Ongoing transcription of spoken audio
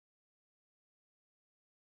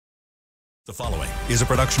The following is a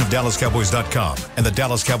production of DallasCowboys.com and the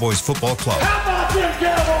Dallas Cowboys Football Club. How about them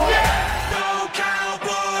Cowboys? Yeah! Go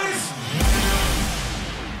Cowboys!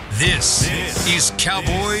 This is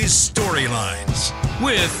Cowboys Storylines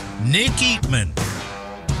with Nick Eatman.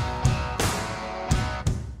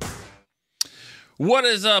 What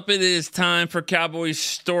is up? It is time for Cowboys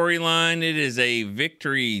Storyline. It is a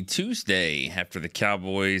Victory Tuesday after the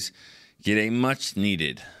Cowboys get a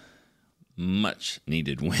much-needed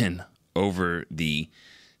win over the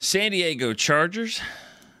San Diego Chargers.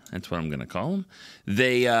 That's what I'm going to call them.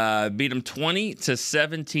 They beat them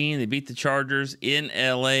 20-17. They beat the Chargers in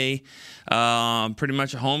L.A., pretty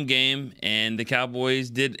much a home game, and the Cowboys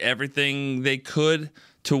did everything they could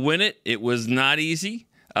to win it. It was not easy.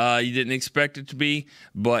 You didn't expect it to be,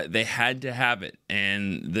 but they had to have it.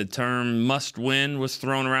 And the term must win was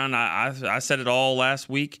thrown around. I said it all last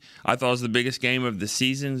week. I thought it was the biggest game of the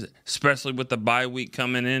season, especially with the bye week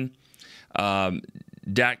coming in.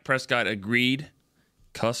 Dak Prescott agreed,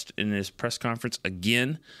 cussed in his press conference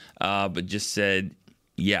again, but just said,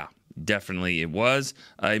 yeah, definitely it was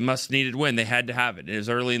a must-needed win. They had to have it. It was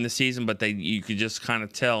early in the season, but you could just kind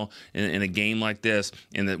of tell in a game like this,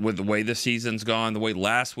 and with the way the season's gone, the way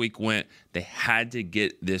last week went, they had to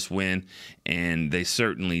get this win, and they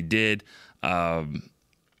certainly did. For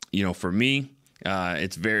me,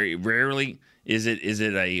 it's very rarely is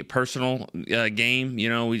it a personal game.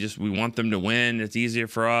 We want them to win. It's easier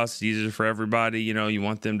for us, it's easier for everybody. You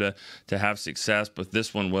want them to have success, but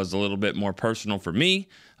this one was a little bit more personal for me.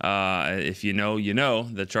 If you know,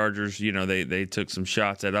 the Chargers, they took some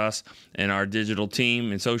shots at us and our digital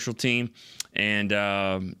team and social team, and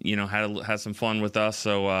had some fun with us.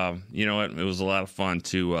 So it was a lot of fun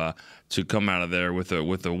to come out of there with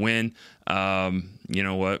a win. You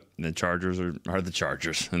know what? The Chargers are the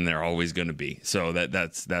Chargers, and they're always going to be. So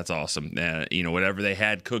that's awesome. Whatever they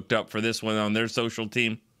had cooked up for this one on their social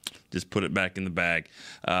team, just put it back in the bag,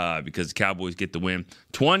 because the Cowboys get the win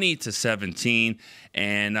 20-17.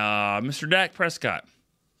 And Mr. Dak Prescott,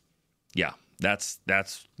 yeah, that's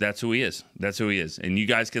who he is. That's who he is. And you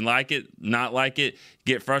guys can like it, not like it,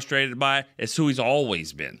 get frustrated by it. It's who he's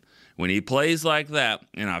always been. When he plays like that,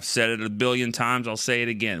 and I've said it a billion times, I'll say it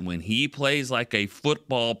again. When he plays like a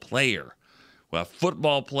football player, a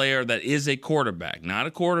football player that is a quarterback, not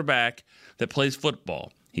a quarterback that plays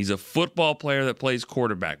football. He's a football player that plays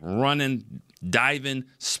quarterback, running, diving,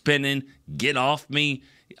 spinning, get off me,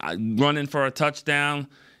 running for a touchdown,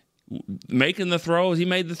 making the throws. He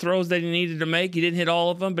made the throws that he needed to make. He didn't hit all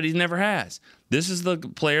of them, but he never has. This is the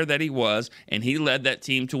player that he was, and he led that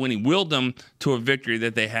team to win. He willed them to a victory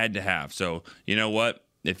that they had to have. So, you know what?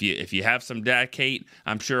 If you have some Dak hate,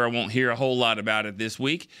 I'm sure I won't hear a whole lot about it this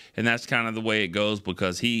week, and that's kind of the way it goes,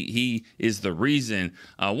 because he is the reason,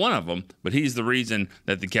 one of them, but he's the reason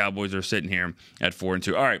that the Cowboys are sitting here at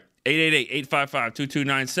 4-2. All right.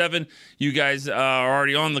 888-855-2297. You guys are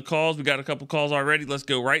already on the calls. We got a couple calls already. Let's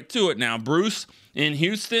go right to it now. Bruce in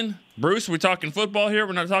Houston. Bruce, we're talking football here.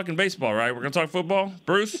 We're not talking baseball, right? We're going to talk football.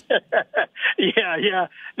 Bruce? Yeah.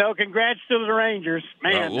 No, congrats to the Rangers.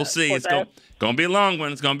 Man, we'll see. It's going to be a long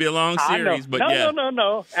one. It's going to be a long series. But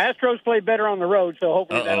No. Astros play better on the road, so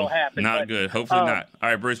hopefully that'll happen. Not good. Hopefully not. All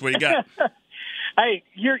right, Bruce, what do you got? Hey,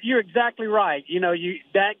 you're exactly right.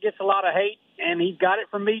 Dak gets a lot of hate, and he's got it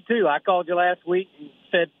from me too. I called you last week and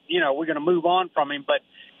said, we're going to move on from him, but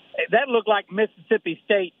that looked like Mississippi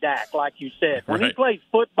State Dak, like you said. When he plays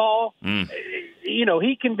football,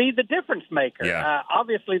 he can be the difference maker. Yeah.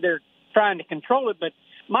 Obviously, they're trying to control it, but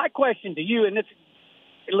my question to you, and it's,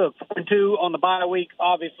 look, 4-2 on the bye week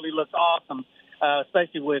obviously looks awesome,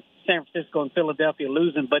 especially with San Francisco and Philadelphia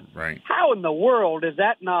losing. But How in the world is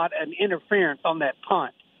that not an interference on that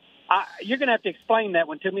punt? You're going to have to explain that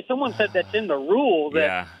one to me. Someone said that's in the rule.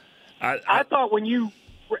 That I thought when you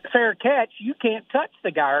fair catch, you can't touch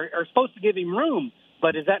the guy or supposed to give him room.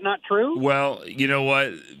 But is that not true? Well, you know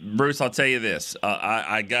what, Bruce, I'll tell you this.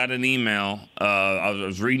 I got an email. I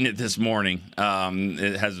was reading it this morning. I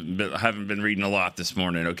haven't been reading a lot this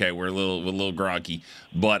morning. Okay, we're a little groggy.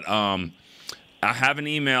 But I have an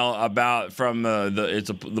email from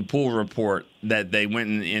the pool report that they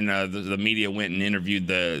went the media went and interviewed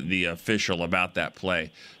the official about that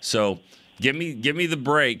play. So give me the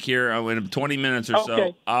break here in 20 minutes or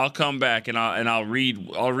so. I'll come back and I'll read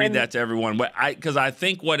that to everyone. But because I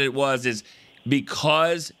think what it was is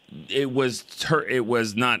because it was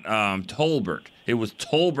not Tolbert. It was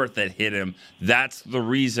Tolbert that hit him. That's the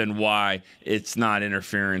reason why it's not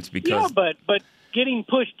interference. Because but getting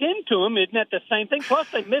pushed into him, isn't that the same thing? Plus,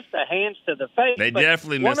 they missed the hands to the face. They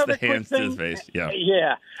definitely missed the hands to the face. Yeah.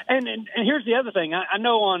 Yeah. And here's the other thing. I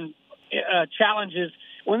know on challenges,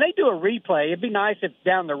 when they do a replay, it'd be nice if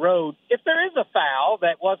down the road, if there is a foul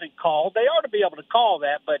that wasn't called, they ought to be able to call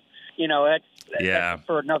that. But, that's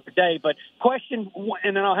for another day. But question,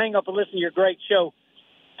 and then I'll hang up and listen to your great show.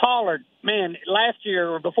 Pollard, man, last year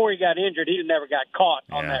or before he got injured, he never got caught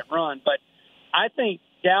on that run. But I think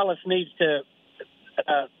Dallas needs to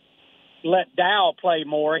let Dow play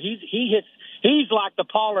more. He's like the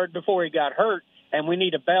Pollard before he got hurt, and we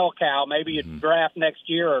need a bell cow, maybe a draft next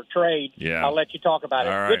year or trade. Yeah. I'll let you talk about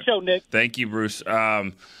it. All Good right. show, Nick. Thank you, Bruce.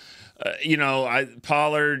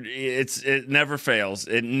 Pollard, it never fails.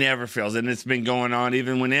 It never fails. And it's been going on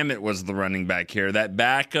even when Emmett was the running back here. That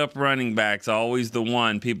backup running back's always the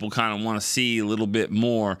one people kind of want to see a little bit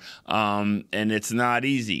more. And it's not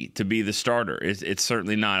easy to be the starter. It's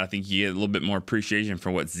certainly not. I think you get a little bit more appreciation for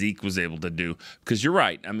what Zeke was able to do. Because you're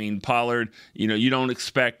right. I mean, Pollard, you don't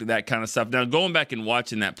expect that kind of stuff. Now, going back and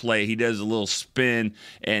watching that play, he does a little spin,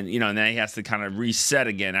 and, and then he has to kind of reset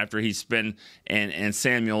again after he spin, and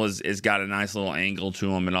Samuel has got a nice little angle to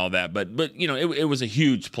him and all that. But it was a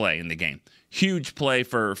huge play in the game. Huge play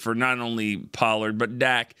for not only Pollard, but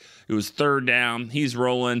Dak. It was third down. He's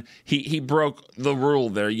rolling. He broke the rule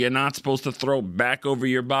there. You're not supposed to throw back over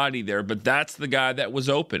your body there, but that's the guy that was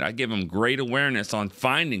open. I give him great awareness on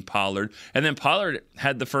finding Pollard. And then Pollard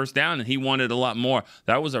had the first down, and he wanted a lot more.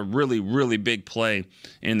 That was a really, really big play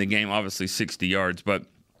in the game, obviously 60 yards. But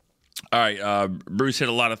all right, Bruce hit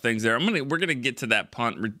a lot of things there. We're gonna get to that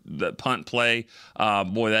punt play.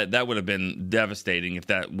 Boy, that would have been devastating if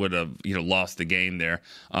that would have lost the game there,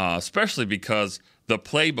 especially because the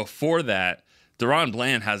play before that, Deron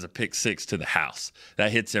Bland has a pick six to the house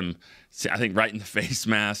that hits him, I think, right in the face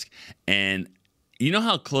mask, and you know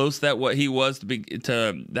how close he was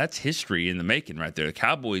to that's history in the making right there. The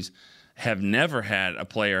Cowboys have never had a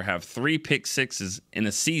player have 3 pick sixes in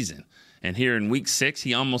a season. And here in week 6,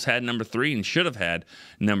 he almost had number 3 and should have had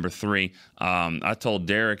number 3. I told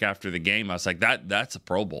Derek after the game, I was like, that's a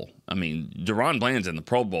Pro Bowl. I mean, Deron Bland's in the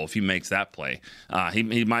Pro Bowl if he makes that play.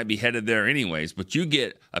 He might be headed there anyways, but you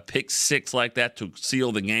get a pick 6 like that to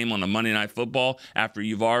seal the game on a Monday Night Football after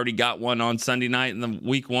you've already got one on Sunday night in the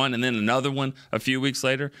week 1 and then another one a few weeks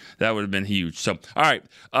later, that would have been huge. So, all right,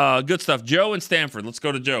 good stuff. Joe in Stanford. Let's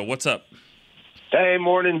go to Joe. What's up? Hey,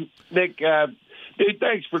 morning, Nick. Dude,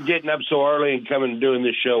 thanks for getting up so early and coming and doing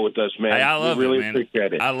this show with us, man. Hey, I love really it, man.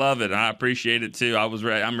 Appreciate it. I love it. I appreciate it too.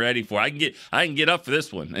 I'm ready for it. I can get up for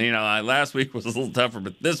this one. Last week was a little tougher,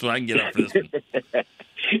 but this one I can get up for this one.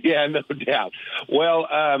 Yeah, no doubt. Well,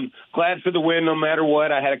 glad for the win no matter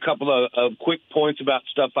what. I had a couple of quick points about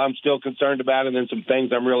stuff I'm still concerned about, and then some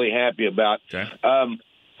things I'm really happy about. Okay.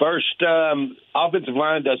 First, offensive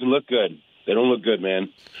line doesn't look good. They don't look good, man.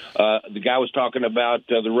 The guy was talking about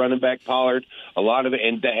the running back Pollard. A lot of it,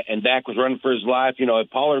 and Dak was running for his life. If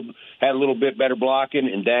Pollard had a little bit better blocking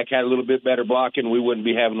and Dak had a little bit better blocking, we wouldn't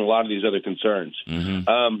be having a lot of these other concerns.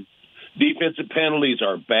 Mm-hmm. Defensive penalties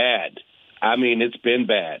are bad. I mean, it's been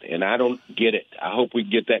bad, and I don't get it. I hope we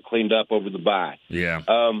get that cleaned up over the bye. Yeah.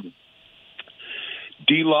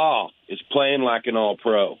 D-Law is playing like an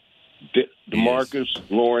all-pro. DeMarcus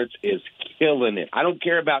Lawrence is killing it. I don't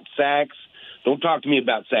care about sacks. Don't talk to me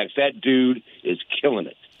about sacks. That dude is killing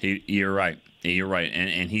it. You're right. You're right.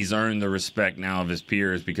 And he's earned the respect now of his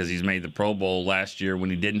peers because he's made the Pro Bowl last year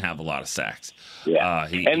when he didn't have a lot of sacks. Yeah.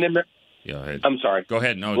 Go ahead. I'm sorry. Go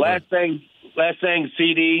ahead. No. Last thing,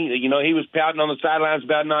 CD, he was pouting on the sidelines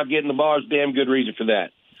about not getting the ball. There's a damn good reason for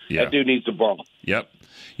that. Yeah. That dude needs the ball. Yep.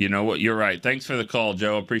 You know what? You're right. Thanks for the call,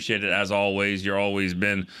 Joe. Appreciate it as always. You're always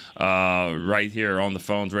been right here on the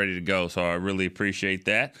phones, ready to go. So I really appreciate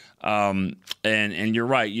that. And you're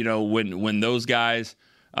right. When those guys,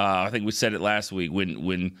 I think we said it last week.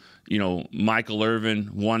 When Michael Irvin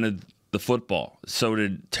wanted the football, so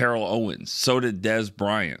did Terrell Owens, so did Dez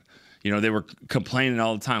Bryant. They were complaining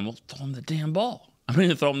all the time. Well, throw him the damn ball.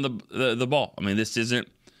 Throw him the ball. This isn't.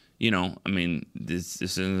 This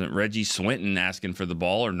isn't Reggie Swinton asking for the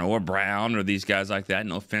ball or Noah Brown or these guys like that.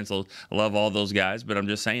 No offense, I love all those guys, but I'm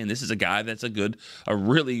just saying this is a guy that's a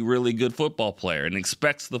really, really good football player and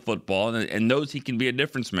expects the football and knows he can be a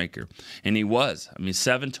difference maker. And he was.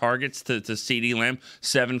 7 targets to CeeDee Lamb,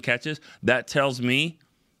 7 catches. That tells me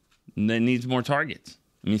they needs more targets.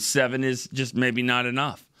 7 is just maybe not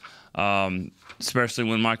enough, especially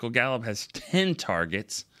when Michael Gallup has 10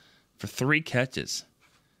 targets for 3 catches.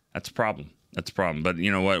 That's a problem. But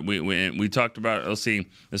you know what? We talked about. Let's see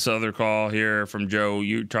this other call here from Joe.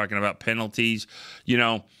 You talking about penalties?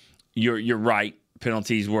 You're right.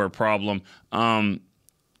 Penalties were a problem. And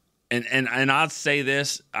I'll say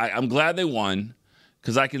this. I'm glad they won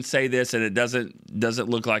because I can say this and it doesn't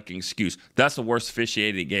look like an excuse. That's the worst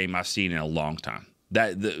officiated game I've seen in a long time.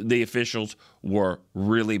 That the officials were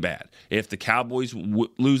really bad. If the Cowboys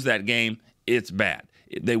lose that game, it's bad.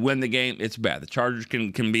 If they win the game, it's bad. The Chargers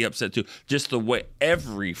can be upset too. Just the way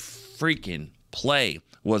every freaking play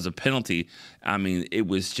was a penalty. I mean, it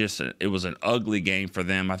was an ugly game for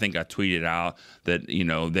them. I think I tweeted out that,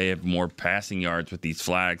 they have more passing yards with these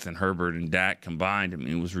flags than Herbert and Dak combined. I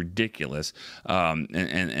mean, it was ridiculous.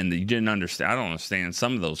 And you didn't understand. I don't understand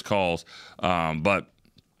some of those calls, but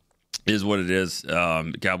is what it is.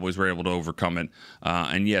 The Cowboys were able to overcome it.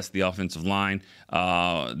 And yes, the offensive line,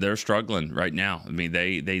 they're struggling right now. I mean,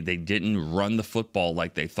 they didn't run the football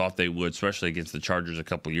like they thought they would, especially against the Chargers a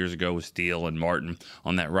couple years ago with Steele and Martin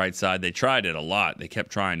on that right side. They tried it a lot. They kept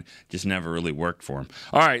trying, just never really worked for them.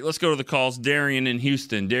 All right, let's go to the calls. Darian in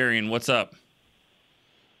Houston. Darian, what's up?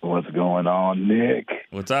 What's going on, Nick?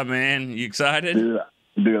 What's up, man? You excited?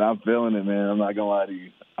 Dude, I'm feeling it, man. I'm not going to lie to you.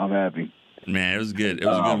 I'm happy. Man, it was good. It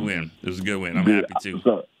was a good win. It was a good win. I'm happy, too.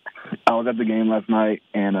 So, I was at the game last night,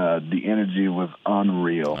 and the energy was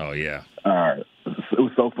unreal. Oh, yeah. It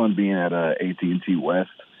was so fun being at AT&T West.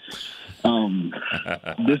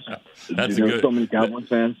 That's there's so many Cowboys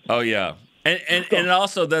fans. Oh, yeah. And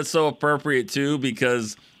also that's so appropriate, too,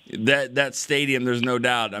 because that stadium, there's no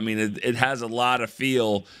doubt. I mean, it has a lot of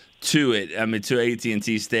feel to it. I mean, to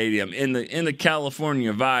AT&T Stadium in the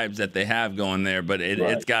California vibes that they have going there, but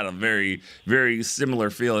it's got a very, very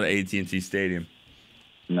similar feel at AT&T Stadium.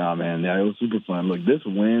 Nah, man, yeah, it was super fun. Look, this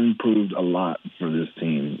win proved a lot for this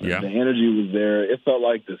team. Yeah. The energy was there. It felt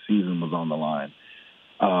like the season was on the line.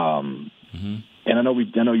 And I know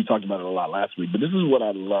you talked about it a lot last week, but this is what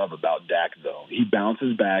I love about Dak, though. He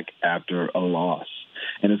bounces back after a loss.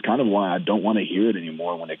 And it's kind of why I don't want to hear it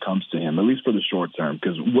anymore when it comes to him, at least for the short term,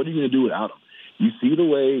 because what are you going to do without him? You see the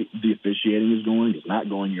way the officiating is going. It's not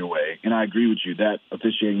going your way. And I agree with you. That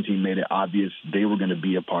officiating team made it obvious they were going to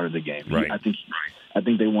be a part of the game. Right. I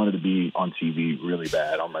think they wanted to be on TV really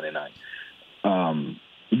bad on Monday night.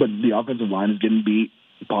 But the offensive line is getting beat.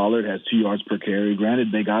 Pollard has 2 yards per carry.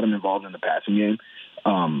 Granted, they got him involved in the passing game.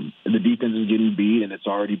 The defense is getting beat, and it's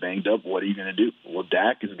already banged up. What are you going to do? Well,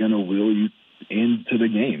 Dak is going to will you into the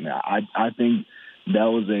game. I think that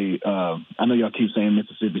was I know y'all keep saying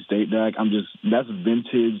Mississippi State Dak. That's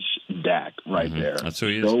vintage Dak right there. That's who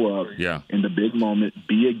he is. Go up in the big moment,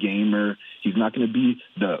 be a gamer. He's not going to be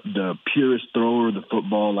the purest thrower of the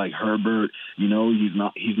football like Herbert. He's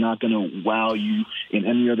not going to wow you in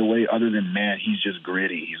any other way other than, man, he's just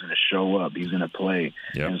gritty. He's going to show up. He's going to play.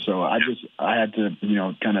 Yep. And so I had to,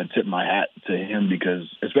 kind of tip my hat to him because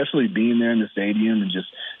especially being there in the stadium and just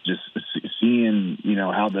seeing,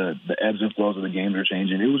 how the ebbs and flows of the games are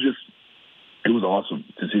changing. It was awesome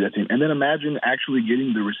to see that team. And then imagine actually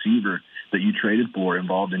getting the receiver that you traded for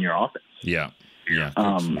involved in your offense. Yeah. Yeah.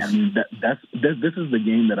 This is the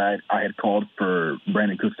game that I had called for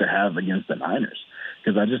Brandon Cooks to have against the Niners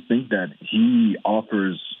because I just think that he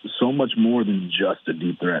offers so much more than just a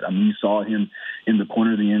deep threat. I mean, you saw him in the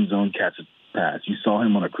corner of the end zone catch a pass. You saw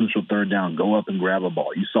him on a crucial third down go up and grab a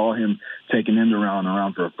ball. You saw him take an end around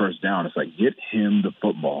for a first down. It's like, get him the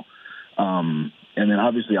football. And then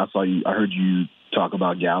obviously I heard you talk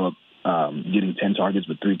about Gallup getting 10 targets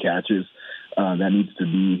with 3 catches. That needs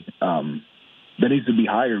to be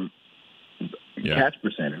higher catch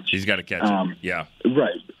percentage. He's got to catch it. Yeah.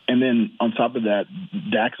 Right. And then on top of that,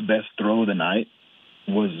 Dak's best throw of the night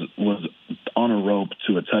was on a rope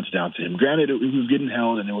to a touchdown to him. Granted, it was getting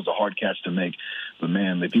held and it was a hard catch to make. But,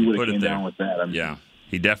 man, if he would have came down with that.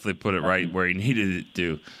 He definitely put it right where he needed it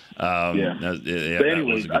to. But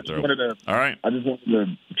anyways, I just wanted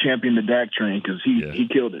to champion the Dak train because he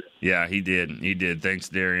killed it. Yeah, he did. He did. Thanks,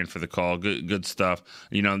 Darian, for the call. Good stuff.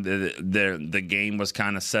 The game was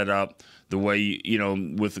kind of set up the way,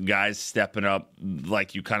 with guys stepping up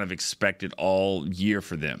like you kind of expected all year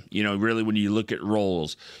for them. Really when you look at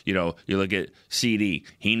roles, you look at CD,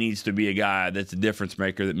 he needs to be a guy that's a difference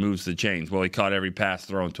maker that moves the chains. Well, he caught every pass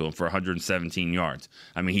thrown to him for 117 yards.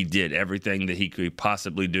 I mean, he did everything that he could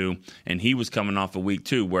possibly do, and he was coming off a week,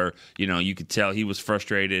 too, where, you could tell he was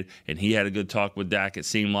frustrated, and he had a good talk with Dak, it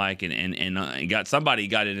seemed like, and somebody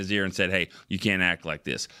got in his ear and said, hey, you can't act like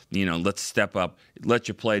this. Let's step up, let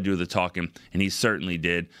your play do the talking. And he certainly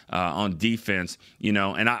did on defense,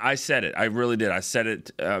 and I said it. I really did. I said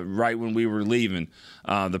it right when we were leaving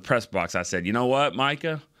the press box. I said, you know what,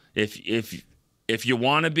 Micah, if you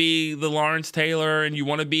want to be the Lawrence Taylor and you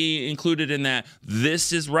want to be included in that,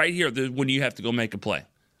 this is right here when you have to go make a play.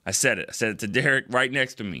 I said it. I said it to Derek right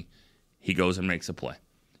next to me. He goes and makes a play.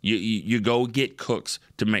 You go get Cooks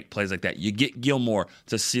to make plays like that. You get Gilmore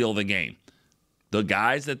to seal the game. the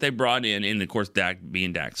guys that they brought in, and of course Dak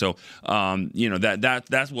being Dak. So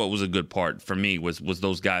that's what was a good part for me was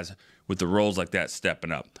those guys with the roles like that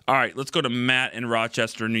stepping up. All right, let's go to Matt in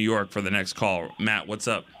Rochester, New York for the next call. Matt, what's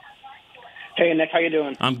up? Hey, Nick, how you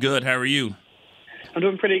doing? I'm good. How are you? I'm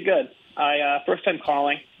doing pretty good. First time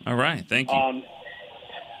calling. All right, thank you.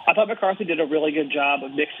 I thought McCarthy did a really good job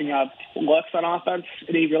of mixing up looks on offense,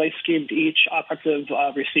 and he really schemed each offensive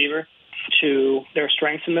receiver to their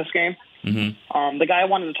strengths in this game. Mm-hmm. The guy I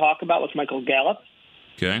wanted to talk about was Michael Gallup.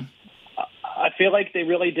 Okay. I feel like they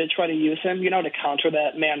really did try to use him, to counter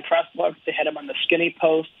that man press look. They had him on the skinny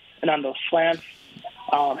post and on those slants.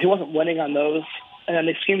 He wasn't winning on those. And then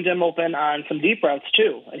they schemed him open on some deep routes,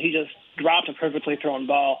 too. And he just dropped a perfectly thrown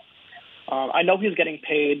ball. I know he's getting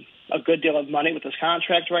paid a good deal of money with his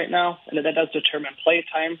contract right now, and that does determine play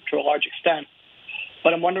time to a large extent.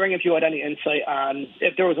 But I'm wondering if you had any insight on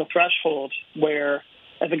if there was a threshold where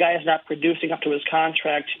if a guy is not producing up to his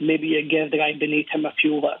contract, maybe you give the guy beneath him a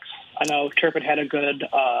few looks. I know Turpin had a good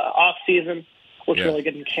off-season, looked really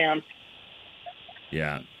good in camp.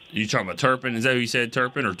 Yeah. You talking about Turpin? Is that who you said,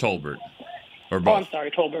 Turpin or Tolbert? Or both? Oh, I'm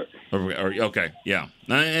sorry, Tolbert. Okay, yeah.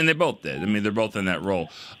 And they both did. I mean, they're both in that role.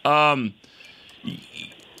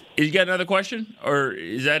 You got another question? Or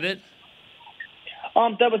is that it?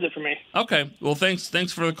 That was it for me. Okay. Well, thanks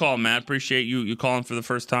for the call, Matt. Appreciate you calling for the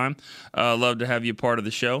first time. Love to have you part of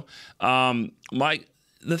the show. Mike,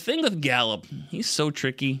 the thing with Gallup, he's so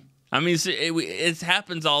tricky. I mean, it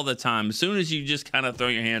happens all the time. As soon as you just kind of throw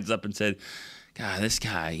your hands up and said, God, this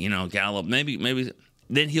guy, Gallup, maybe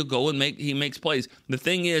then he'll go and he makes plays. The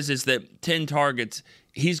thing is that 10 targets,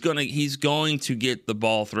 he's going to get the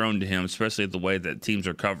ball thrown to him, especially the way that teams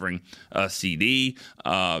are covering CD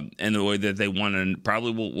and the way that they want to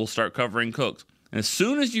probably will start covering Cooks. And as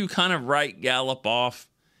soon as you kind of write Gallup off,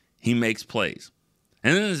 he makes plays.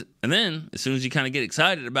 And then as soon as you kind of get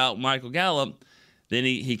excited about Michael Gallup, then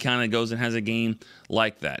he kind of goes and has a game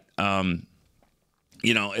like that.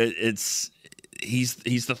 He's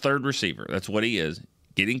the third receiver. That's what he is.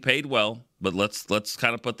 Getting paid well, but let's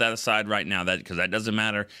kind of put that aside right now, because that doesn't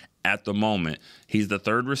matter at the moment. He's the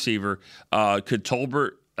third receiver. Could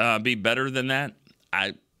Tolbert be better than that?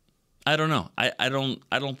 I don't know. I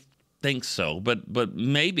don't think so, but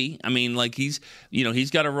maybe. I mean, like he's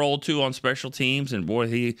got a role too on special teams, and boy,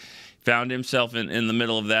 he found himself in the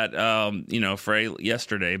middle of that fray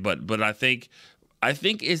yesterday. But I think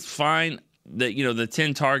it's fine. That the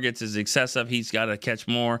 10 targets is excessive. He's got to catch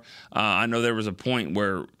more. I know there was a point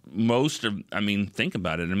where think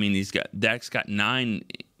about it. I mean, Dak's got 9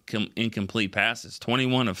 incomplete passes,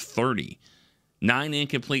 21 of 30, 9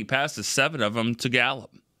 incomplete passes, 7 of them to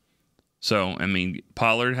Gallup. So I mean,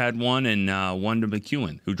 Pollard had one and one to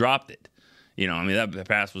McEwen, who dropped it. That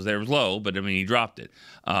pass was low, but I mean he dropped it.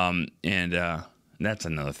 That's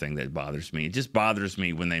another thing that bothers me. It just bothers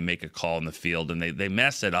me when they make a call in the field and they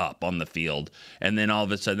mess it up on the field. And then all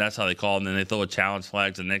of a sudden, that's how they call. And then they throw a challenge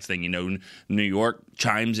flag. So the next thing you know, New York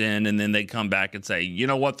chimes in. And then they come back and say, you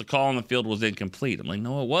know what? The call on the field was incomplete. I'm like,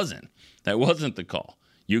 no, it wasn't. That wasn't the call.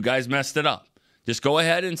 You guys messed it up. Just go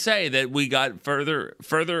ahead and say that we got further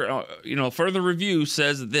review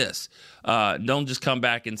says this. Don't just come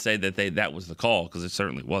back and say that was the call, because it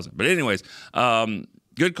certainly wasn't. But anyways,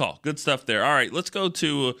 good call. Good stuff there. All right, let's go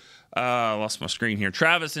to I lost my screen here.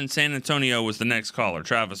 Travis in San Antonio was the next caller.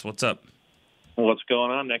 Travis, what's up? What's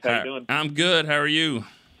going on, Nick? How you doing? I'm good. How are you?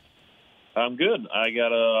 I'm good. I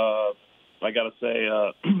gotta say,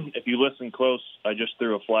 if you listen close, I just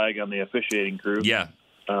threw a flag on the officiating crew. Yeah.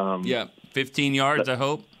 15 yards, I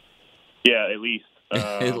hope. Yeah, at least.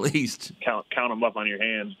 At least. Count them up on your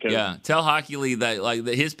hands. Yeah. Tell Hockey Lee that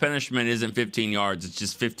his punishment isn't 15 yards. It's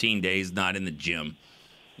just 15 days not in the gym.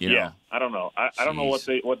 Yeah, I don't know. I don't know what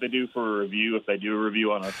they do for a review, if they do a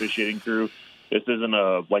review on an officiating crew. This isn't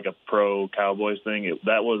a pro Cowboys thing.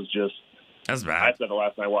 That's bad. I said the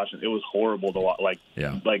last night watching it was horrible to watch. Like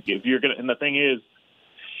if you're gonna, and the thing is,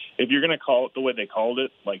 if you're gonna call it the way they called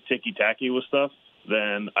it, like ticky tacky with stuff,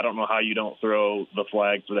 then I don't know how you don't throw the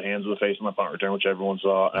flag for the hands of the face on the punt return, which everyone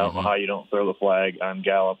saw. I don't know how you don't throw the flag on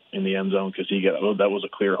Gallup in the end zone, because that was a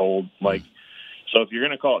clear hold. So if you're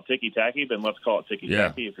going to call it ticky-tacky, then let's call it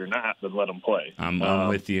ticky-tacky. If you're not, then let them play. I'm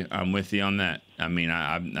with you. I'm with you on that. I mean,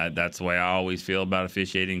 I that's the way I always feel about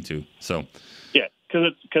officiating too. So yeah,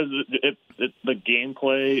 because the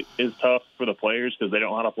gameplay is tough for the players because they don't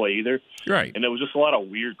know how to play either. Right. And there was just a lot of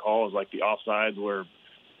weird calls, like the offsides where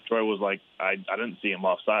Troy was like, I didn't see him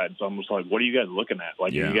offside. So I'm just like, what are you guys looking at?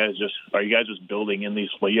 Like, are you guys just building in these?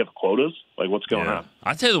 Like, you have quotas? Like, what's going on?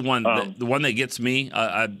 I tell you the one that gets me.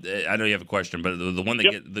 I know you have a question, but the one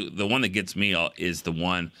that the one that gets me is the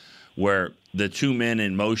one where the two men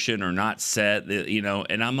in motion are not set,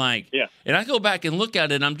 and I'm like, and I go back and look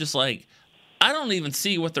at it, and I'm just like, I don't even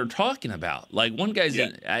see what they're talking about. Like one guy's,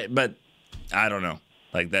 but I don't know.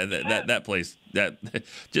 Like that place, that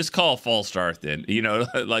just call a false start then.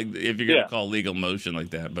 Like if you're gonna call legal motion like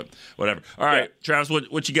that, but whatever. All right, Travis,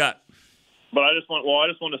 what you got? But I just want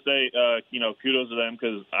to say, kudos to them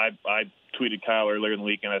because I tweeted Kyle earlier in the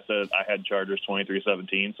week and I said I had Chargers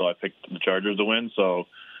 23-17, so I picked the Chargers to win. So,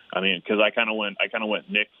 I mean, because I kind of went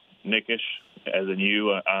Nickish as in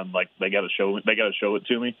you. Like they got to show it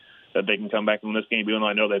to me that they can come back from this game, even though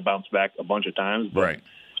I know they bounced back a bunch of times. But right.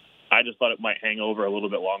 I just thought it might hang over a little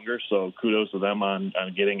bit longer. So kudos to them on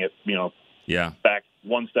getting it, back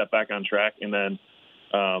one step back on track. And then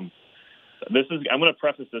I'm going to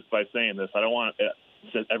preface this by saying this. I don't want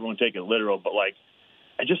everyone to take it literal, but like,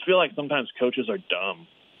 I just feel like sometimes coaches are dumb.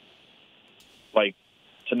 Like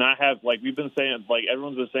to not have, like we've been saying, like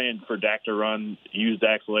everyone's been saying for Dak to use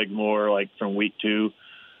Dak's legs more, like from week 2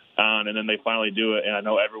 on, and then they finally do it. And I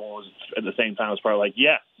know everyone was at the same time was probably like,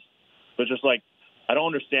 yes, but just like, I don't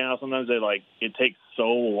understand how sometimes it takes so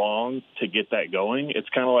long to get that going. It's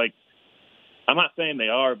kind of like, I'm not saying they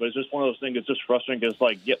are, but it's just one of those things. It's just frustrating because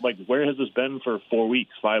where has this been for 4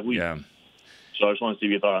 weeks, 5 weeks? Yeah. So I just want to see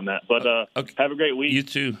your thought on that. But okay. Have a great week. You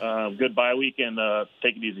too. Good bye week, and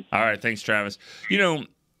take it easy. All right, thanks, Travis. I'm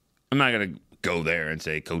not gonna go there and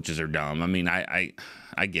say coaches are dumb. I mean, I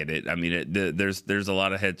get it. I mean, there's a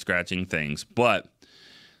lot of head scratching things, but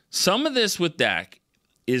some of this with Dak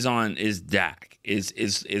is Dak is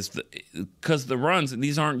because the runs,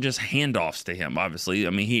 these aren't just handoffs to him. Obviously, I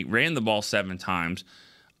mean, he ran the ball 7 times.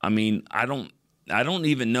 I mean, I don't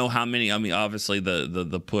even know how many. I mean, obviously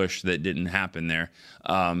the push that didn't happen there,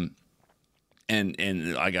 and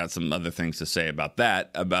I got some other things to say about that,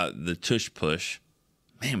 about the tush push.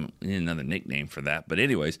 Man, we need another nickname for that. But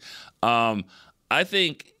anyways, I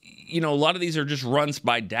think a lot of these are just runs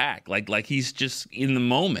by Dak, like he's just in the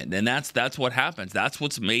moment, and that's what happens. That's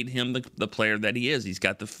what's made him the player that he is. He's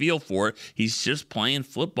got the feel for it. He's just playing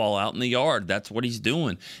football out in the yard. That's what he's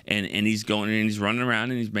doing, and he's going and he's running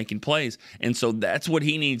around and he's making plays, and so that's what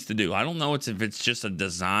he needs to do. I don't know if it's just a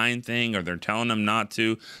design thing or they're telling him not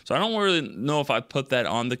to. So I don't really know if I put that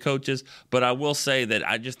on the coaches, but I will say that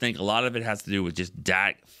I just think a lot of it has to do with just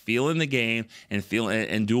Dak feeling the game and feeling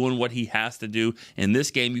and doing what he has to do. In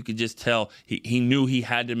this game, you could just tell he knew he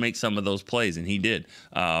had to make some of those plays, and he did.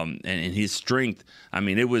 And his strength, I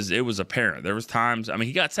mean, it was apparent. There was times, I mean,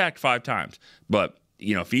 he got sacked 5 times, but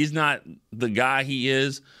if he's not the guy he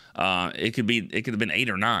is, it could have been 8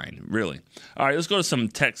 or 9, really. All right, let's go to some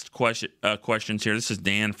text questions here. This is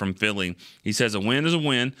Dan from Philly. He says a win is a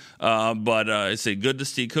win, but it's good to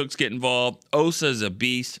see Cooks get involved. Osa is a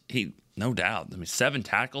beast. No doubt. I mean, 7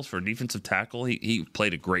 tackles for a defensive tackle. He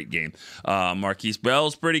played a great game. Marquise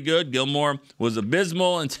Bell's pretty good. Gilmore was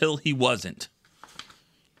abysmal until he wasn't.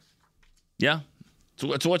 Yeah.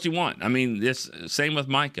 So it's what you want. I mean, same with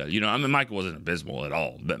Micah. Micah wasn't abysmal at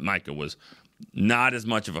all, but Micah was not as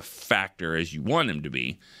much of a factor as you want him to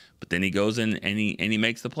be. But then he goes in and he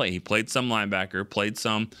makes the play. He played some linebacker, played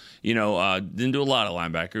some, didn't do a lot of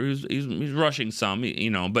linebacker. He's rushing some,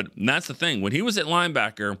 but that's the thing. When he was at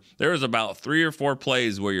linebacker, there was about 3 or 4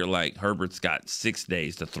 plays where you're like, Herbert's got 6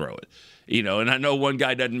 days to throw it. And I know one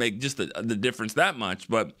guy doesn't make just the difference that much,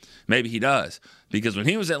 but maybe he does. Because when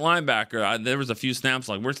he was at linebacker, there was a few snaps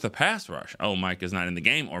like, where's the pass rush? Oh, Mike is not in the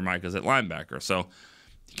game, or Mike is at linebacker. So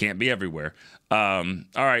you can't be everywhere. All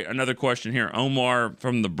right, another question here. Omar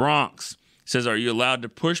from the Bronx says, are you allowed to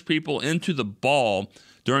push people into the ball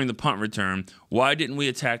during the punt return? Why didn't we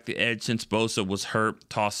attack the edge since Bosa was hurt?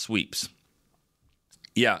 Toss sweeps.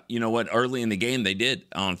 Yeah, you know what? Early in the game, they did.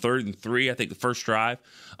 On 3rd and 3, I think the first drive,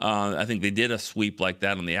 I think they did a sweep like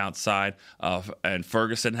that on the outside. And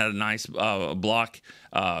Ferguson had a nice block.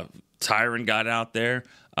 Tyron got out there.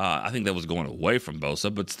 I think that was going away from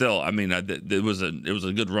Bosa, but still, I mean, it was a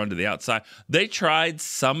good run to the outside. They tried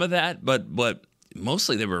some of that, but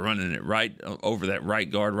mostly they were running it right over that right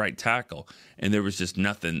guard, right tackle, and there was just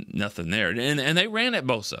nothing there. And they ran at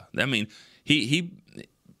Bosa. I mean, he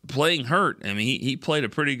playing hurt. I mean, he played a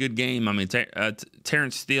pretty good game. I mean,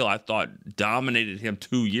 Terrence Steele, I thought, dominated him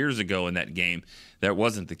 2 years ago in that game. That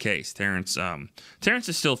wasn't the case. Terrence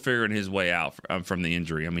is still figuring his way out from the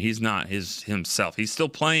injury. I mean, he's not himself. He's still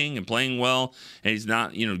playing and playing well, and he's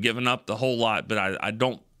not giving up the whole lot. But I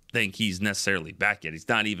don't think he's necessarily back yet. He's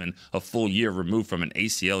not even a full year removed from an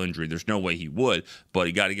ACL injury. There's no way he would, but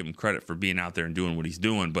you got to give him credit for being out there and doing what he's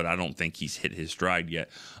doing. But I don't think he's hit his stride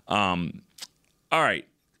yet. All right,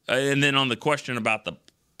 and then on the question about the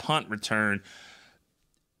punt return.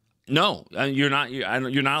 No, you're not.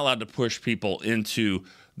 You're not allowed to push people into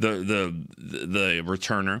the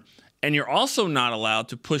returner, and you're also not allowed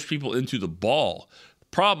to push people into the ball.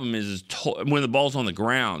 Problem is when the ball's on the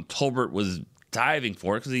ground, Tolbert was diving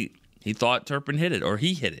for it because he thought Turpin hit it or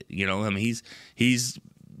he hit it. You know, I mean, he's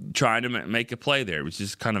trying to make a play there, which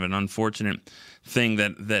is kind of an unfortunate thing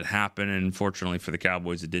that happened. And unfortunately for the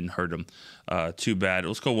Cowboys, it didn't hurt them too bad.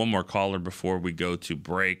 Let's go one more caller before we go to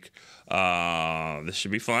break. This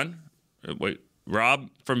should be fun. Wait, Rob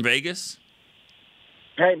from Vegas?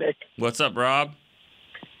 Hey, Nick. What's up, Rob?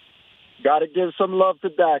 Got to give some love to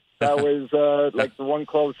Dak. That was, like the one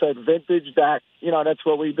caller said, vintage Dak. You know, that's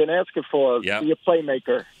what we've been asking for. Yep. Be a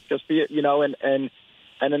playmaker. Just be, you know, and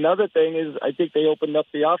another thing is I think they opened up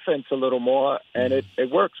the offense a little more, and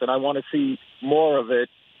it works, and I want to see more of it.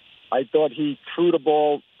 I thought he threw the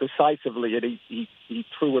ball decisively, and he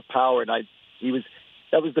threw with power, and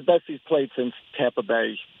that was the best he's played since Tampa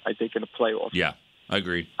Bay, I think, in the playoffs. Yeah, I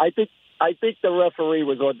agree. I think the referee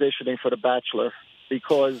was auditioning for The Bachelor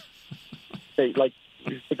because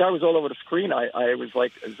the guy was all over the screen. I was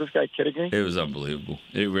like, is this guy kidding me? It was unbelievable.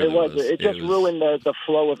 It really was. It just ruined the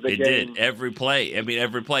flow of the game. It did. Every play. I mean,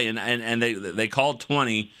 every play. And they called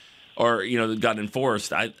 20 or, you know, got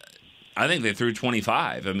enforced. I think they threw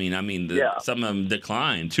 25. I mean, some of them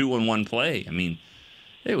declined. 2 in one play. I mean,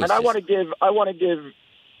 it was. And I want to give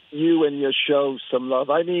you and your show some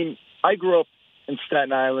love. I mean, I grew up in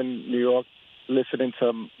Staten Island, New York, listening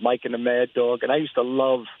to Mike and the Mad Dog, and I used to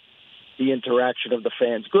love the interaction of the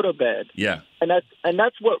fans, good or bad. Yeah. And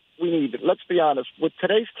that's what we need. Let's be honest. With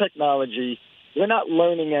today's technology, we're not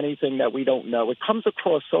learning anything that we don't know. It comes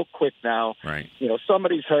across so quick now. Right. You know,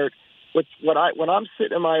 somebody's hurt. When I'm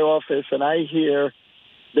sitting in my office and I hear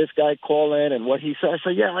this guy call in and what he says, I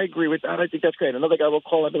say, yeah, I agree with that. I think that's great. Another guy will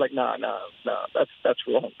call in and be like, no, that's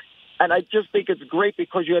wrong. And I just think it's great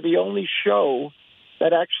because you're the only show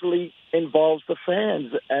that actually involves the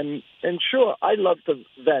fans. And sure, I love to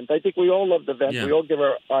vent. I think we all love to vent. Yeah. We all give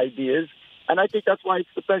our ideas. And I think that's why it's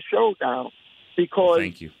the best show now. Because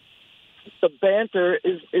Thank you. The banter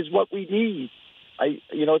is what we need.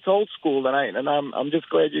 It's old school, and I'm just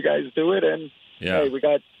glad you guys do it. And yeah.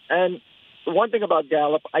 Hey, and the one thing about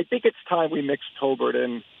Gallup, I think it's time we mix Tolbert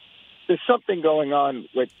in. There's something going on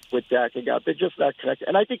with Dak and Gallup. They're just not connected.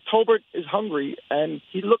 And I think Tolbert is hungry, and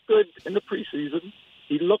he looked good in the preseason.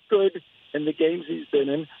 He looked good in the games he's been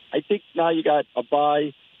in. I think now you got a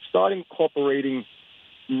bye. Start incorporating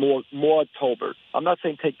more Tolbert. I'm not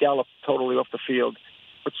saying take Gallup totally off the field,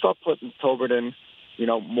 but start putting Tolbert in,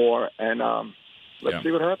 more, and let's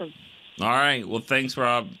see what happens. All right. Well, thanks,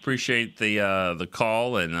 Rob. Appreciate the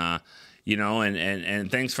call, and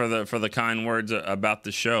and thanks for the kind words about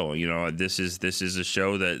the show. You know, this is a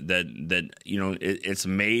show that it's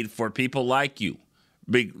made for people like you,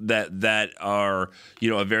 that are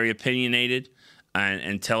very opinionated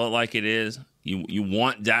and tell it like it is. You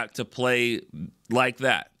want Dak to play like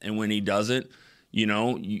that, and when he doesn't,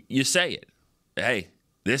 you say it. Hey,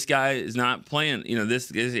 this guy is not playing.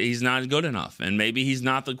 He's not good enough, and maybe he's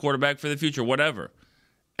not the quarterback for the future. Whatever.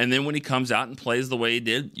 And then when he comes out and plays the way he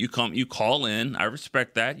did, you call in. I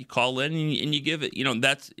respect that. You call in and you give it.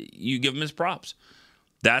 You give him his props.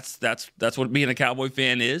 That's what being a Cowboy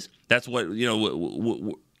fan is. That's what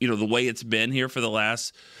the way it's been here for the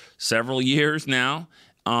last several years now.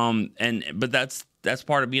 But that's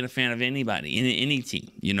part of being a fan of anybody, any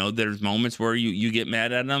team. There's moments where you get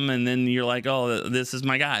mad at them, and then you're like, oh, this is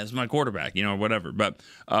my guy, this is my quarterback, or whatever. But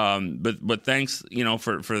thanks,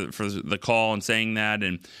 for the call and saying that.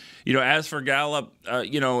 And as for Gallup,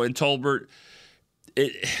 and Tolbert,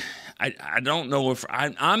 I don't know if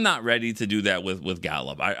I'm not ready to do that with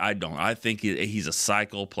Gallup. I don't. I think he's a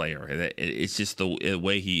cycle player. It's just the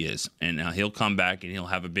way he is, and he'll come back and he'll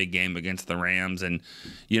have a big game against the Rams, and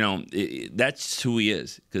that's who he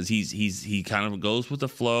is, because he kind of goes with the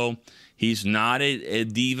flow. He's not a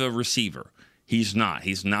diva receiver. He's not.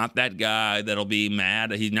 He's not that guy that'll be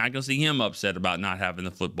mad. He's not going to see him upset about not having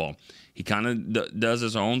the football. He kind of does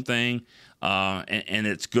his own thing. And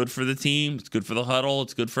it's good for the team. It's good for the huddle.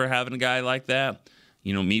 It's good for having a guy like that.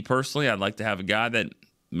 Me personally, I'd like to have a guy that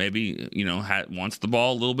maybe, wants the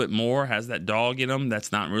ball a little bit more, has that dog in him.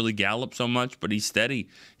 That's not really Gallup so much, but he's steady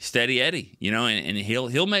Eddie, and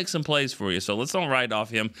he'll make some plays for you. So let's don't write off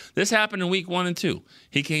him. This happened in week 1 and 2.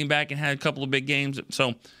 He came back and had a couple of big games.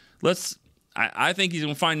 So I think he's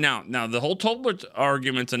going to find out. Now, the whole Tolbert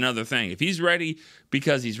argument's another thing. If he's ready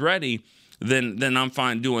because he's ready, then I'm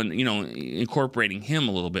fine doing, incorporating him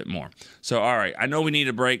a little bit more. So, all right, I know we need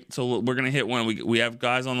a break, so we're going to hit one. We have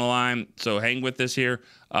guys on the line, so hang with us here.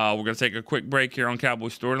 We're going to take a quick break here on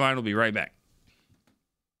Cowboys Storyline. We'll be right back.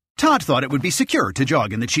 Todd thought it would be secure to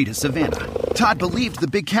jog in the cheetah savanna. Todd believed the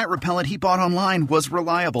big cat repellent he bought online was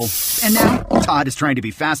reliable. And now, Todd is trying to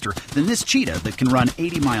be faster than this cheetah that can run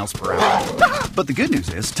 80 miles per hour. But the good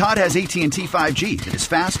news is, Todd has AT&T 5G that is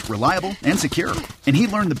fast, reliable, and secure. And he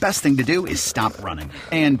learned the best thing to do is stop running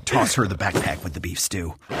and toss her the backpack with the beef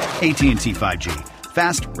stew. AT&T 5G.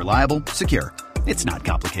 Fast, reliable, secure. It's not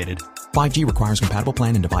complicated. 5G requires compatible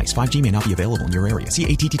plan and device. 5G may not be available in your area. See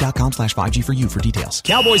att.com/5G for you for details.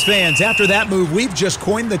 Cowboys fans, after that move, we've just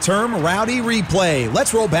coined the term Rowdy Replay.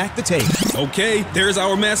 Let's roll back the tape. Okay, there's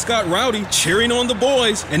our mascot Rowdy cheering on the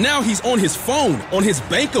boys. And now he's on his phone, on his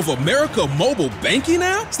Bank of America mobile banking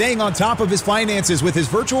app? Staying on top of his finances with his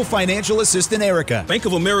virtual financial assistant, Erica. Bank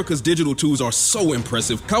of America's digital tools are so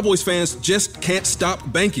impressive. Cowboys fans just can't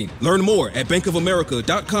stop banking. Learn more at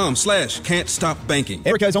bankofamerica.com/can't-stop-banking.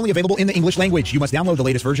 Erica is only available in the English language. You must download the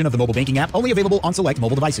latest version of the mobile banking app, only available on select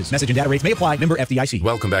mobile devices. Message and data rates may apply. Member FDIC.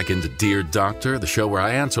 Welcome back into Dear Doctor, the show where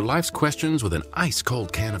I answer life's questions with an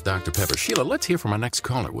ice-cold can of Dr. Pepper. Sheila, let's hear from our next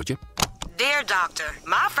caller, would you? Dear Doctor,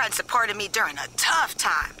 my friend supported me during a tough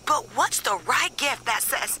time, but what's the right gift that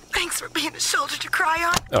says, thanks for being a shoulder to cry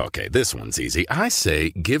on? Okay, this one's easy. I say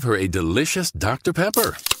give her a delicious Dr.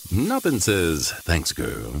 Pepper. Nothing says, thanks,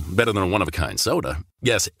 girl, better than a one-of-a-kind soda.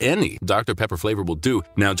 Yes, any Dr. Pepper flavor will do.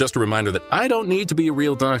 Now, just a reminder that I don't need to be a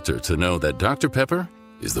real doctor to know that Dr. Pepper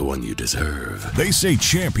is the one you deserve. They say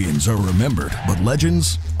champions are remembered, but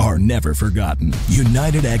legends are never forgotten.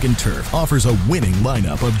 United Ag and Turf offers a winning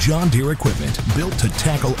lineup of John Deere equipment built to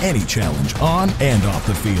tackle any challenge on and off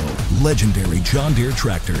the field. Legendary John Deere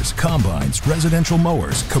tractors, combines, residential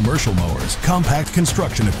mowers, commercial mowers, compact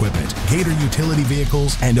construction equipment, Gator utility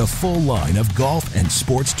vehicles, and a full line of golf and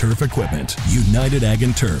sports turf equipment. United Ag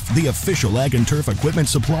and Turf, the official Ag and Turf equipment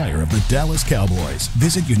supplier of the Dallas Cowboys.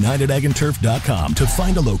 Visit UnitedAgAndTurf.com to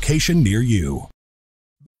find a location near you.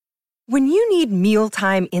 When you need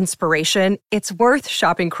mealtime inspiration, it's worth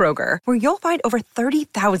shopping Kroger, where you'll find over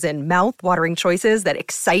 30,000 mouth-watering choices that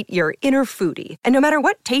excite your inner foodie. And no matter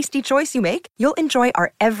what tasty choice you make, you'll enjoy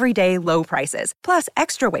our everyday low prices, plus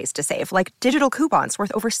extra ways to save, like digital coupons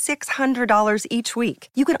worth over $600 each week.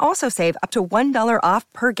 You can also save up to $1 off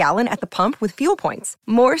per gallon at the pump with fuel points.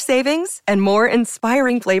 More savings and more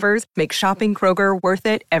inspiring flavors make shopping Kroger worth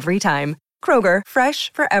it every time. Kroger,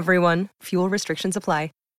 fresh for everyone. Fuel restrictions apply.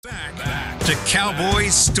 Back to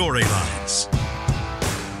Cowboys Storylines.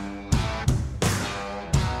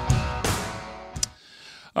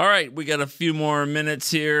 All right, we got a few more minutes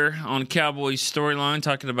here on Cowboys Storyline,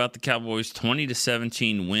 talking about the Cowboys'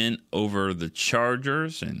 20-17 win over the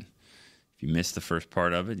Chargers. And if you missed the first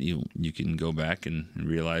part of it, you can go back and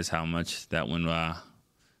realize how much that one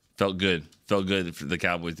felt good. Felt good for the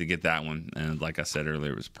Cowboys to get that one. And like I said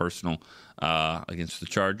earlier, it was personal against the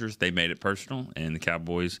Chargers. They made it personal, and the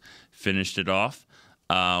Cowboys finished it off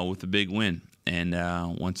with a big win. And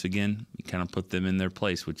once again, you kind of put them in their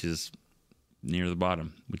place, which is near the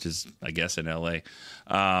bottom, which is, I guess, in L.A.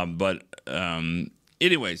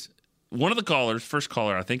 Anyways, one of the callers, first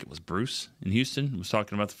caller, I think it was Bruce in Houston, was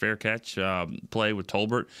talking about the fair catch play with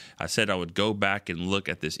Tolbert. I said I would go back and look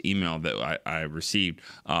at this email that I received.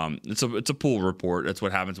 It's a pool report. That's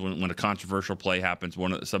what happens when a controversial play happens.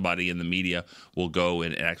 Somebody in the media will go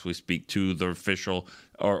and actually speak to the official,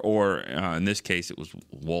 or in this case, it was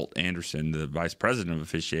Walt Anderson, the vice president of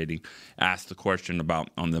officiating, asked the question about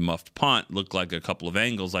on the muffed punt, looked like a couple of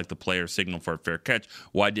angles, like the player signaled for a fair catch.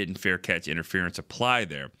 Why didn't fair catch interference apply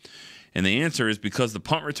there? And the answer is because the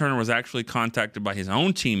punt returner was actually contacted by his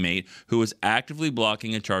own teammate who was actively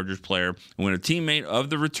blocking a Chargers player. And when a teammate of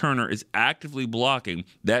the returner is actively blocking,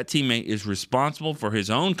 that teammate is responsible for his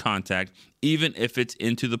own contact, even if it's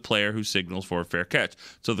into the player who signals for a fair catch.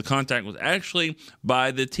 So the contact was actually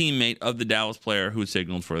by the teammate of the Dallas player who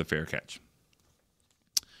signaled for the fair catch.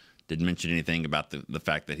 Didn't mention anything about the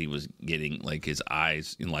fact that he was getting like his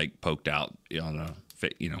eyes poked out on a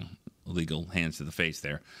illegal hands to the face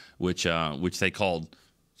there, which they called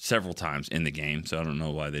several times in the game. So I don't know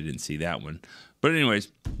why they didn't see that one. But anyways,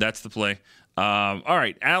 that's the play. All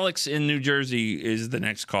right, Alex in New Jersey is the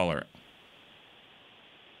next caller.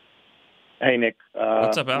 Hey, Nick.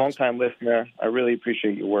 What's up, Alex? Long-time listener. I really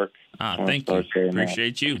appreciate your work. Thank you.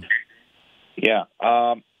 Appreciate you. Yeah.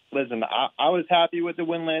 Listen, I was happy with the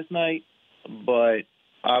win last night, but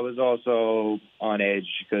I was also on edge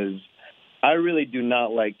because I really do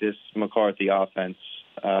not like this McCarthy offense.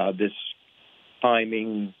 This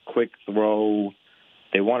timing, quick throw.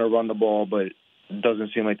 They want to run the ball, but it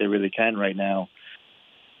doesn't seem like they really can right now.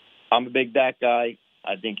 I'm a big Dak guy.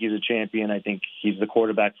 I think he's a champion. I think he's the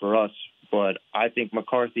quarterback for us. But I think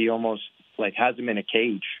McCarthy almost has him in a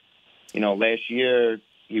cage. Last year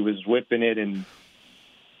He was whipping it and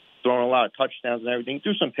throwing a lot of touchdowns and everything.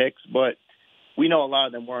 Threw some picks, but we know a lot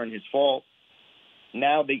of them weren't his fault.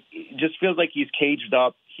 Now it just feels like he's caged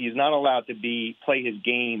up. He's not allowed to play his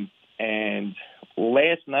game. And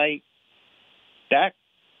last night, Dak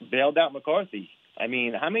bailed out McCarthy. I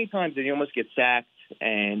mean, how many times did he almost get sacked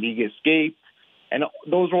and he escaped? And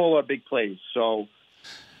those are all our big plays. So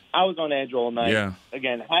I was on edge all night. Yeah.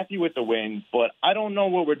 Again, happy with the win, but I don't know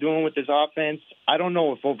what we're doing with this offense. I don't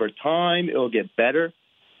know if over time it'll get better.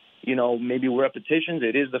 You know, maybe repetitions.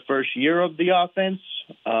 It is the first year of the offense.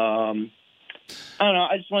 I don't know.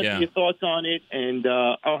 I just want to see your thoughts on it, and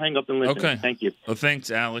I'll hang up and listen. Okay. Thank you. Well,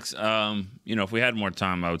 thanks, Alex. If we had more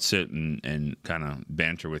time, I would sit and kind of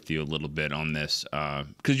banter with you a little bit on this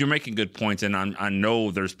because you're making good points, and I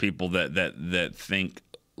know there's people that think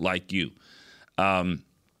like you.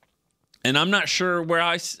 And I'm not sure where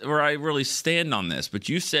I really stand on this, but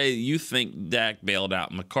you say you think Dak bailed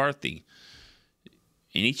out McCarthy.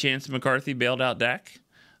 Any chance McCarthy bailed out Dak?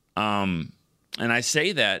 And I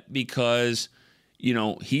say that because,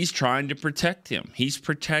 he's trying to protect him. He's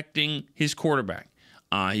protecting his quarterback.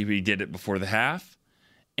 He did it before the half,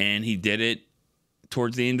 and he did it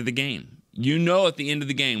towards the end of the game. At the end of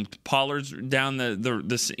the game, Pollard's down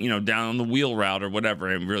down on the wheel route or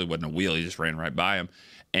whatever. It really wasn't a wheel; he just ran right by him,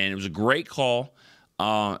 and it was a great call.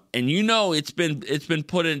 And it's been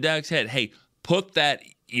put in Dak's head. Hey, put that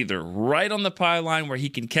either right on the pylon where he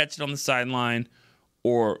can catch it on the sideline,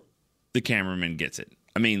 or the cameraman gets it.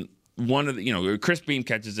 I mean, one of the Chris Beam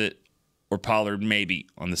catches it, or Pollard maybe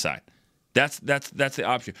on the side. That's the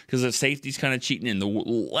option because the safety's kind of cheating in. The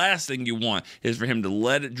last thing you want is for him to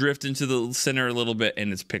let it drift into the center a little bit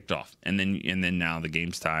and it's picked off, and then now the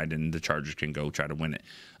game's tied and the Chargers can go try to win it.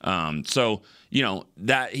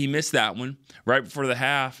 That he missed that one right before the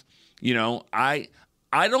half. I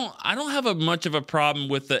don't have much of a problem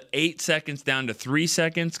with the 8 seconds down to 3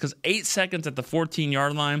 seconds because 8 seconds at the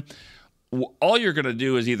 14-yard line. All you're going to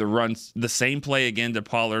do is either run the same play again to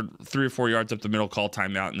Pollard 3 or 4 yards up the middle, call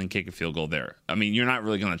timeout, and then kick a field goal there. I mean, you're not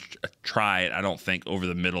really going to try it, I don't think, over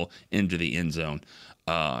the middle into the end zone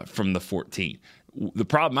from the 14. The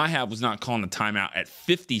problem I have was not calling the timeout at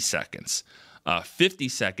 50 seconds. 50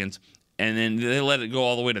 seconds, and then they let it go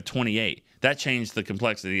all the way to 28. That changed the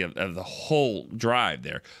complexity of the whole drive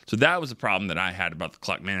there. So that was a problem that I had about the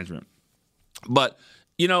clock management. But,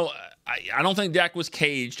 I don't think Dak was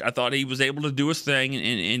caged. I thought he was able to do his thing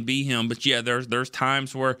and be him. But, yeah, there's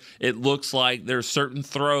times where it looks like there's certain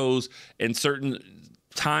throws and certain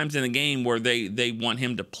times in the game where they want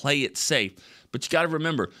him to play it safe. But you got to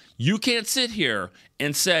remember, you can't sit here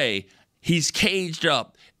and say he's caged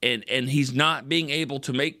up and he's not being able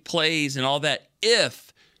to make plays and all that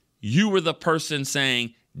if you were the person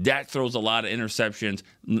saying Dak throws a lot of interceptions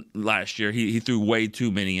last year. He threw way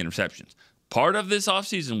too many interceptions. Part of this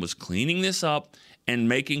offseason was cleaning this up and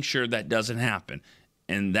making sure that doesn't happen.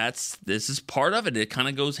 And this is part of it. It kind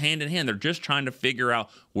of goes hand in hand. They're just trying to figure out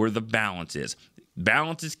where the balance is.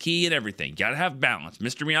 Balance is key in everything. You got to have balance.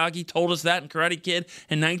 Mr. Miyagi told us that in Karate Kid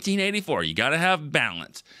in 1984. You got to have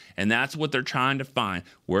balance. And that's what they're trying to find.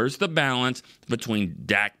 Where's the balance between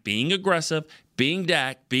Dak being aggressive, being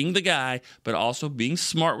Dak, being the guy, but also being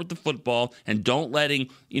smart with the football and don't letting,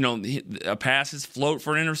 passes float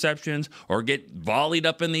for interceptions or get volleyed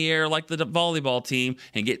up in the air like the volleyball team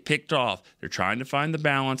and get picked off. They're trying to find the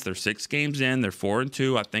balance. They're 6 games in. They're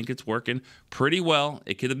 4-2. I think it's working pretty well.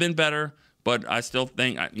 It could have been better, but I still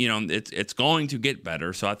think, it's going to get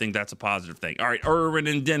better. So I think that's a positive thing. All right, Irwin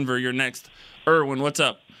in Denver, you're next. Irwin, what's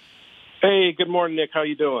up? Hey, good morning, Nick. How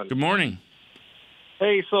you doing? Good morning.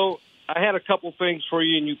 Hey, so I had a couple things for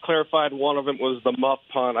you, and you clarified one of them was the muff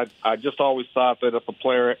punt. I just always thought that if a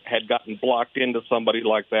player had gotten blocked into somebody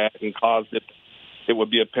like that and caused it, it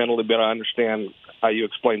would be a penalty, but I understand how you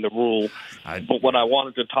explained the rule. But what I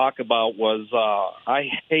wanted to talk about was I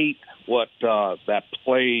hate what that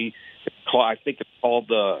play, I think it's called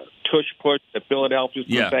the tush push that Philadelphia's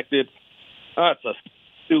perfected. That's a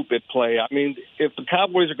stupid play. I mean, if the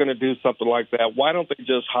Cowboys are going to do something like that, why don't they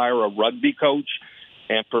just hire a rugby coach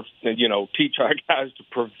and teach our guys to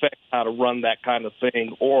perfect how to run that kind of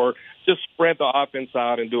thing, or just spread the offense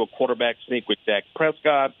out and do a quarterback sneak with Dak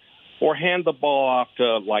Prescott, or hand the ball off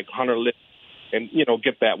to like Hunter Litt and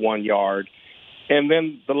get that 1 yard. And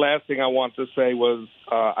then the last thing I want to say was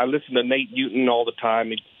I listen to Nate Newton all the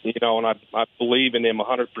time, and I believe in him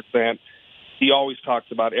 100%. He always talks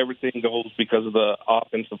about everything goes because of the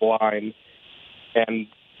offensive line, and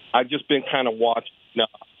I've just been kind of watching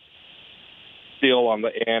still on the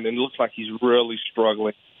end, and it looks like he's really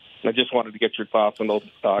struggling. And I just wanted to get your thoughts on those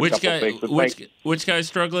couple things. Which guy's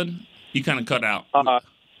struggling? You kind of cut out.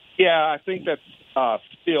 Yeah, I think that's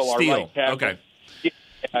Steele, our right tackle. Okay.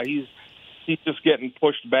 Yeah, he's just getting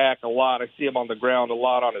pushed back a lot. I see him on the ground a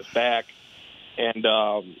lot on his back. And,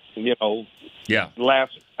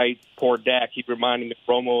 last night, poor Dak, he reminded me of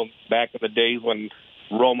Romo back in the days when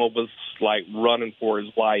Romo was, like, running for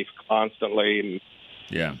his life constantly. And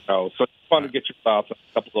yeah. So it's fun to get your thoughts on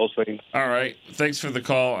a couple of those things. All right. Thanks for the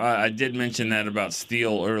call. I did mention that about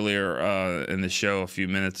Steele earlier in the show a few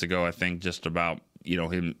minutes ago, I think, just about,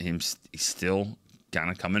 him still kind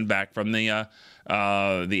of coming back from the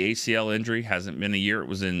ACL injury. Hasn't been a year. It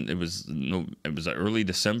was early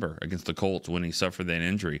December against the Colts when he suffered that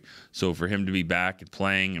injury. So for him to be back and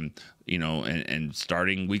playing and and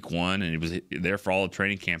starting week 1, and he was there for all of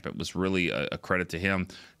training camp, it was really a credit to him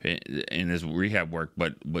in his rehab work.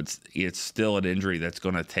 But it's still an injury that's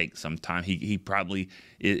going to take some time. He probably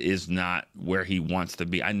is not where he wants to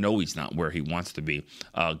be. I know he's not where he wants to be.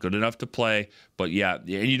 Good enough to play, but yeah, and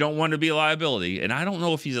you don't want to be a liability. And I don't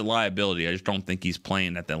know if he's a liability. I just don't think he's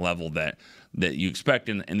playing at the level that you expect.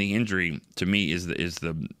 And the injury to me is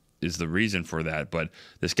the reason for that. But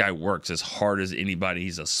this guy works as hard as anybody.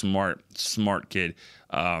 He's a smart kid.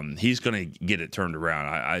 He's going to get it turned around.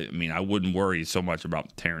 I mean, I wouldn't worry so much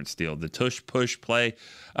about Terrence Steele. The push play,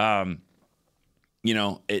 I'm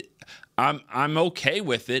okay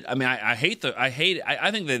with it. I mean, I hate it. I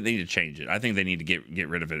think that they need to change it. I think they need to get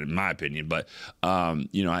rid of it, in my opinion. But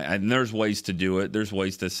and there's ways to do it. There's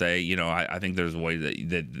ways to say, I think there's a way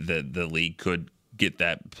that the league could get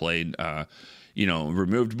that played,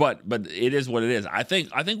 removed. But it is what it is. I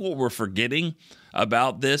think what we're forgetting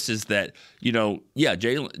about this is that,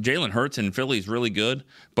 Jalen Hurts in Philly is really good,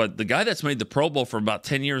 but the guy that's made the Pro Bowl for about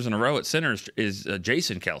 10 years in a row at center is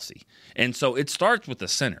Jason Kelce. And so it starts with the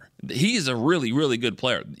center. He's a really, really good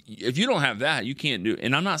player. If you don't have that, you can't do –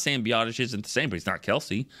 and I'm not saying Biotish isn't the same, but he's not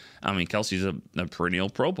Kelce. I mean, Kelce's a perennial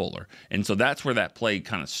Pro Bowler. And so that's where that play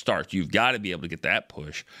kind of starts. You've got to be able to get that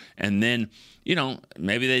push. And then,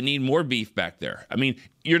 maybe they need more beef back there. I mean,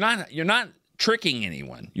 you're not tricking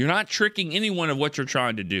anyone. You're not tricking anyone of what you're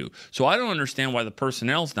trying to do. So I don't understand why the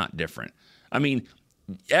personnel's not different. I mean,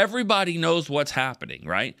 everybody knows what's happening,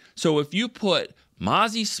 right? So if you put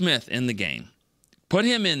Mozzie Smith in the game, put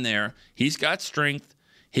him in there, he's got strength,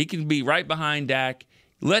 he can be right behind Dak,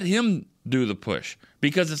 let him do the push.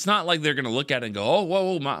 Because it's not like they're going to look at it and go, oh,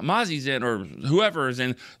 whoa, Mozzie's in, or whoever is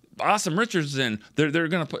in, Awesome Richards is in. They're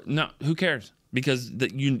going to put, no, who cares? Because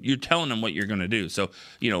you're telling them what you're going to do. So,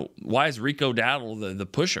 why is Rico Dowdle the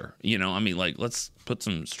pusher? Let's put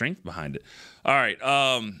some strength behind it. All right,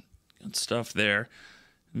 good stuff there.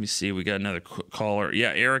 Let me see. We got another caller.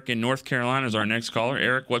 Yeah, Eric in North Carolina is our next caller.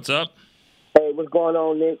 Eric, what's up? Hey, what's going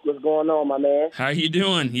on, Nick? What's going on, my man? How you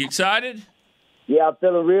doing? You excited? Yeah, I'm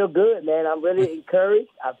feeling real good, man. I'm really encouraged.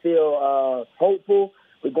 I feel hopeful.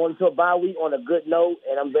 We're going into a bye week on a good note,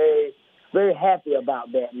 and I'm very, very happy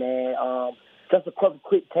about that, man. Just a couple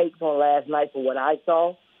quick takes on last night from what I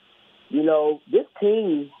saw. This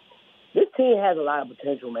team has a lot of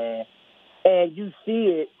potential, man. And you see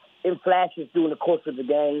it in flashes during the course of the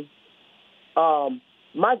game.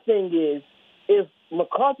 My thing is, if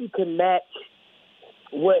McCarthy could match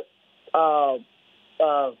what our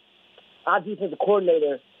defensive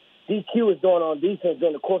coordinator, DQ, is doing on defense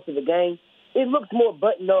during the course of the game, it looks more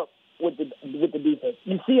buttoned up with the defense.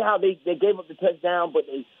 You see how they gave up the touchdown, but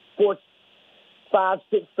they forced 5-6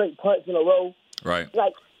 straight punts in a row. Right.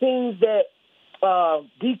 Like things that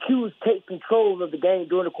DQs take control of the game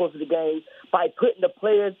during the course of the game by putting the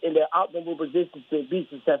players in their optimal positions to be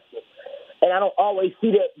successful. And I don't always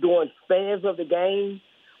see that during spans of the game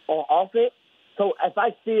on offense. So if I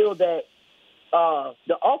feel that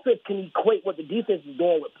the offense can equate what the defense is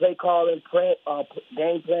doing with play calling,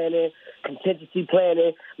 game planning, contingency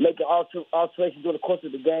planning, making alterations during the course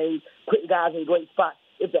of the game, putting guys in great spots.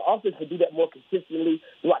 If the offense could do that more consistently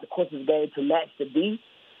throughout the course of the game to match the D,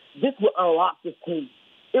 this would unlock this team.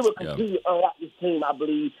 It would completely unlock this team, I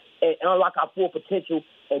believe, and unlock our full potential,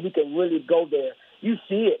 and we can really go there. You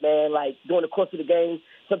see it, man, like during the course of the game,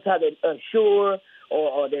 sometimes they're unsure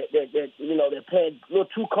or they're playing a little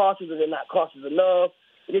too cautious or they're not cautious enough.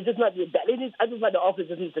 It's just not I just like the offense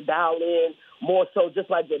just needs to dial in more so,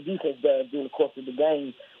 just like the defense does during the course of the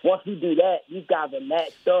game. Once we do that, these guys are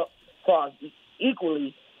matched up as far as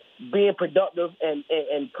equally being productive and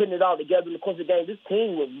putting it all together in the course of the game. This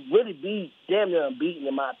team would really be damn near unbeaten,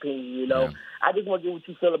 in my opinion. Yeah. I just want to get what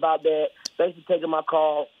you feel about that. Thanks for taking my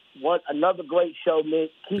call. Another great show,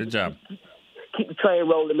 Nick. Good job. Keep the train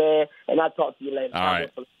rolling, man, and I'll talk to you later. All right.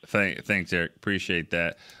 Thanks, Eric. Appreciate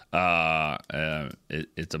that.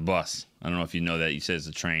 It's a bus. I don't know if you know that. You said it's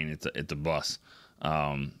a train. It's a bus.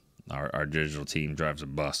 Our digital team drives a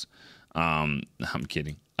bus. I'm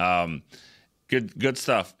kidding. Good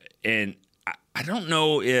stuff. And I don't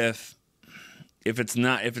know if it's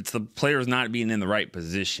the players not being in the right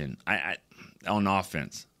position. I on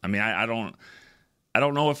offense. I mean, I don't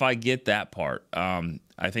know if I get that part.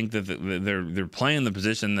 I think that they're playing the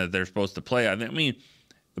position that they're supposed to play. I mean,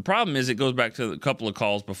 the problem is it goes back to a couple of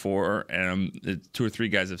calls before, and 2 or 3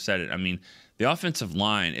 guys have said it. I mean, the offensive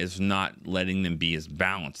line is not letting them be as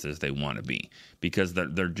balanced as they want to be because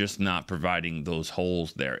they're just not providing those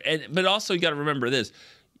holes there. But also, you got to remember this: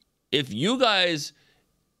 if you guys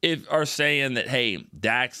are saying that, hey,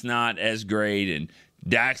 Dak's not as great and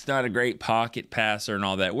Dak's not a great pocket passer and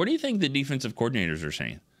all that, what do you think the defensive coordinators are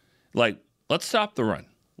saying? Like, let's stop the run.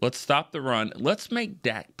 Let's stop the run. Let's make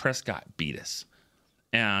Dak Prescott beat us.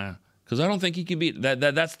 Because I don't think he can beat that.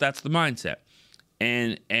 That's the mindset.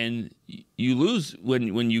 And you lose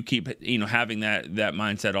when you keep having that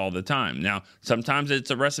mindset all the time. Now, sometimes it's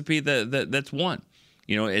a recipe that's won.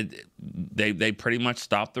 They pretty much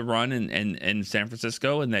stopped the run in San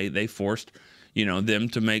Francisco, and they forced them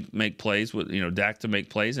to make plays with Dak to make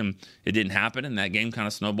plays, and it didn't happen, and that game kind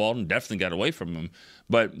of snowballed and definitely got away from them.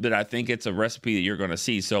 But I think it's a recipe that you're going to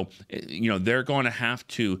see. So they're going to have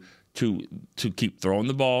to keep throwing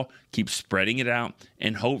the ball, keep spreading it out,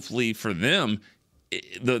 and hopefully for them,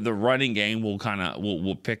 the running game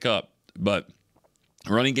will pick up. But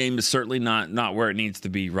running game is certainly not where it needs to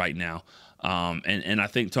be right now. And I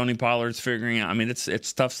think Tony Pollard's figuring out. I mean,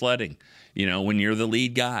 it's tough sledding. When you're the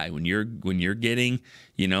lead guy, when you're getting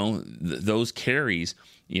those carries,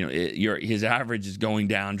 his average is going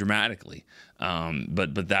down dramatically.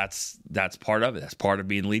 But that's part of it. That's part of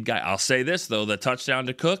being the lead guy. I'll say this though: the touchdown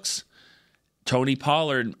to Cooks, Tony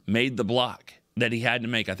Pollard made the block that he had to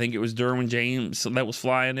make. I think it was Derwin James that was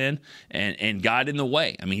flying in and got in the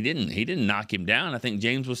way. I mean, he didn't knock him down. I think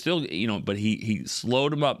James was still, but he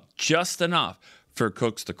slowed him up just enough for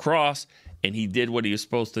Cooks to cross, and he did what he was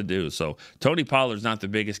supposed to do. So Tony Pollard's not the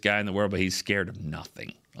biggest guy in the world, but he's scared of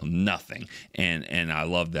nothing. And I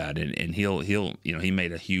love that. And he'll he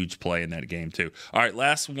made a huge play in that game too. All right,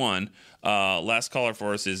 last one. Last caller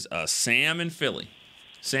for us is Sam in Philly.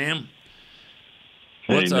 Sam,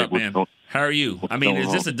 what's up, man? How are you? I mean, is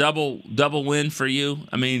this a double win for you?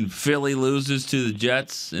 I mean, Philly loses to the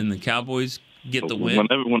Jets and the Cowboys get the win.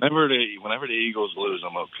 Whenever the Eagles lose,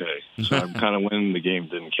 I'm okay. So I'm kind of winning the game.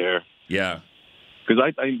 Didn't care. Yeah. Because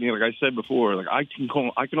I like I said before, like I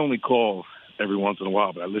can only call every once in a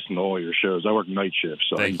while, but I listen to all your shows. I work night shifts,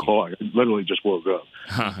 so I can call. I literally just woke up.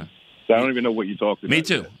 So I don't even know what you talked about. Me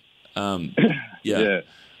too. Yeah.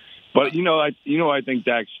 But I think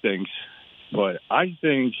Dak stinks. But I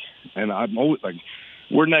think, and I'm always like,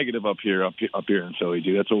 we're negative up here in Philly,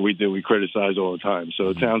 dude. That's what we do. We criticize all the time. So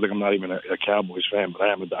it sounds like I'm not even a Cowboys fan, but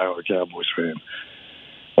I am a diehard Cowboys fan.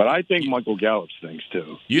 But I think Michael Gallup stinks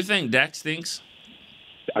too. You think Dak stinks?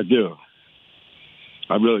 I do.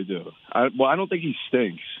 I really do. I don't think he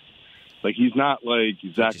stinks. Like, he's not like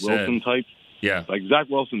Zach Wilson type. Yeah. Like, Zach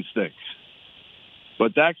Wilson stinks.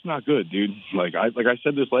 But Dak's not good, dude. Like I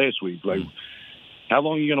said this last week. Like, how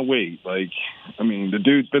long are you going to wait? Like, I mean, the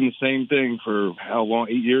dude's been the same thing for how long?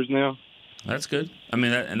 8 years now? That's good. I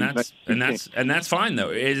mean, that's fine though.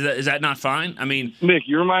 Is that not fine? I mean, Nick,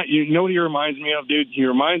 you know what he reminds me of, dude? He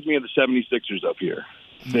reminds me of the 76ers up here.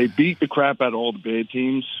 They beat the crap out of all the bad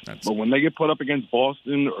teams, but when they get put up against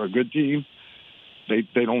Boston or a good team, they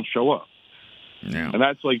don't show up. Yeah. And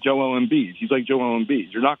that's like Joel Embiid. He's like Joel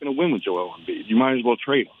Embiid. You're not going to win with Joel Embiid. You might as well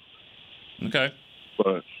trade him. Okay.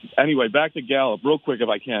 But anyway, back to Gallup real quick if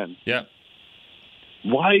I can. Yeah.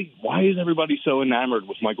 Why is everybody so enamored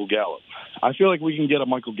with Michael Gallup? I feel like we can get a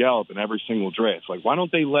Michael Gallup in every single draft. Like, why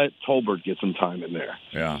don't they let Tolbert get some time in there?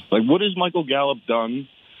 Yeah. Like, what has Michael Gallup done?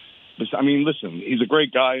 I mean, listen, he's a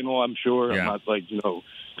great guy and all, I'm sure. Yeah. I'm not like,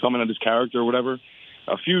 coming at his character or whatever.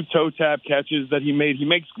 A few toe tap catches that he made. He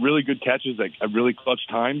makes really good catches at really clutch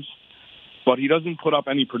times, but he doesn't put up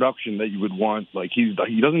any production that you would want. Like, he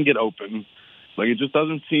doesn't get open. Like, it just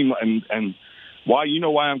doesn't seem, and why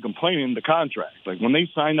I'm complaining, the contract. Like, when they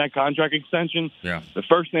signed that contract extension, the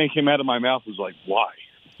first thing that came out of my mouth was like, why?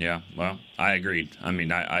 Yeah, well, I agreed. I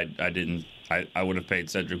mean, I didn't. I would have paid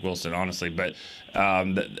Cedric Wilson, honestly, but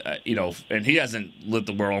and he hasn't lit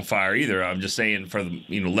the world on fire either. I'm just saying, for the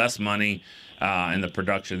less money and the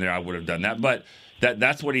production there, I would have done that. But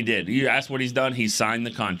that's what he did. You asked what he's done. He signed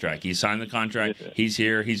the contract. He's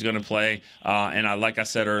here. He's going to play. And like I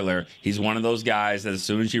said earlier, he's one of those guys that as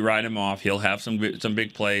soon as you write him off, he'll have some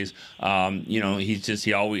big plays.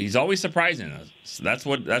 He's always surprising us. That's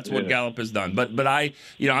what Gallup has done. But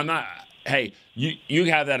I'm not. Hey, You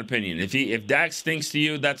have that opinion. If Dak stinks to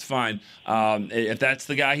you, that's fine. If that's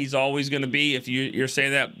the guy he's always going to be, if you're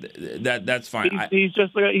saying that's fine. He's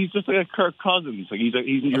just like a Kirk Cousins. Like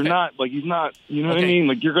you're not like he's not. You know what I mean?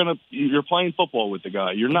 Like you're playing football with the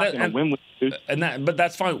guy. You're not going to win with. But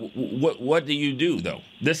that's fine. What do you do though?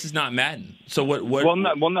 This is not Madden. So what? Well,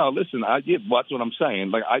 no. Listen, that's what I'm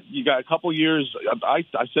saying. Like you got a couple years. I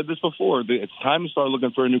said this before. It's time to start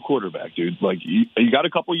looking for a new quarterback, dude. Like you got a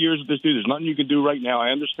couple years with this dude. There's nothing you can do right now. I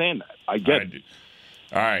understand that. I get it.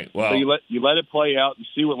 All right. Well, so you let it play out and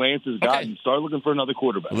see what Lance has got, and start looking for another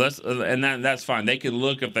quarterback. That's fine. They can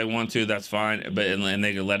look if they want to. That's fine. But and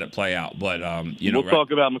they can let it play out. But we'll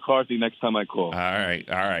talk about McCarthy next time I call. All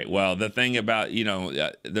right. Well, the thing about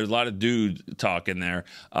there's a lot of dude talk in there.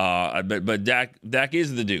 But Dak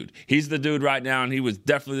is the dude. He's the dude right now, and he was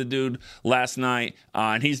definitely the dude last night.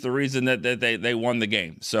 And he's the reason that they won the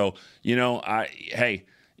game. So if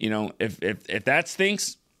that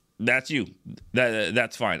stinks. That's you.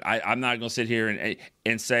 That's fine. I'm not going to sit here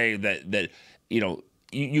and say that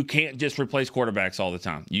you can't just replace quarterbacks all the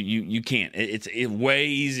time. You can't. It's way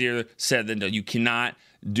easier said than done. You cannot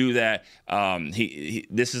do that.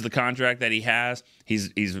 This is the contract that he has.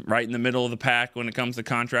 He's right in the middle of the pack when it comes to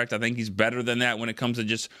contract. I think he's better than that when it comes to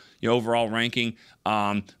just overall ranking.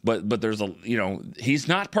 But there's he's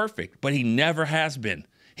not perfect, but he never has been.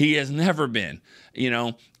 He has never been,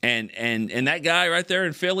 and that guy right there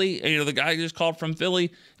in Philly, the guy just called from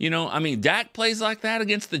Philly, Dak plays like that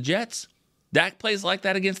against the Jets. Dak plays like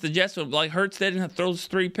that against the Jets. Like Hurts didn't throw those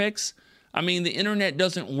 3 picks. The internet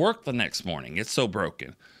doesn't work the next morning. It's so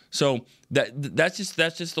broken. So that's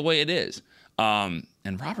just the way it is. And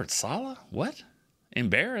Robert Saleh, what?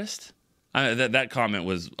 Embarrassed? That comment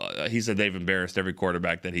was, he said they've embarrassed every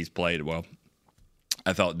quarterback that he's played. Well,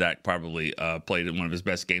 I thought Dak probably played in one of his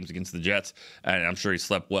best games against the Jets, and I'm sure he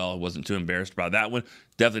slept well. I wasn't too embarrassed by that one.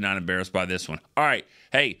 Definitely not embarrassed by this one. All right.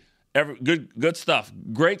 Hey, good stuff.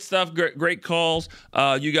 Great stuff. Great calls.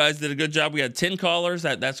 You guys did a good job. We had 10 callers.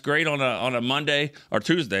 That's great on a Monday or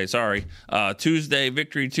Tuesday. Sorry, Tuesday,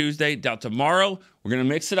 Victory Tuesday. Now tomorrow we're gonna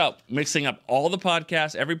mix it up, mixing up all the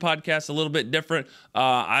podcasts. Every podcast a little bit different.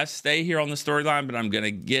 I stay here on the Storyline, but I'm gonna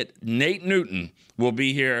get Nate Newton. Will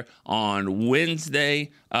be here on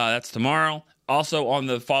Wednesday. That's tomorrow. Also on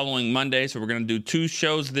the following Monday. So we're going to do 2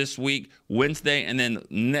 shows this week, Wednesday and then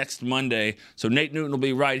next Monday. So Nate Newton will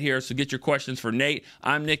be right here. So get your questions for Nate.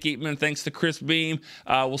 I'm Nick Eatman. Thanks to Chris Beam.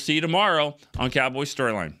 We'll see you tomorrow on Cowboys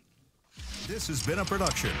Storyline. This has been a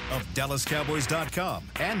production of DallasCowboys.com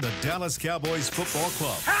and the Dallas Cowboys Football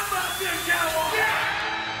Club. How about this, Cowboys? Yeah!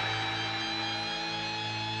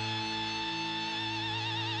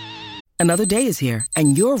 Another day is here,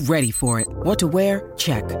 and you're ready for it. What to wear?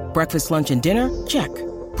 Check. Breakfast, lunch, and dinner? Check.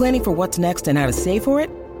 Planning for what's next and how to save for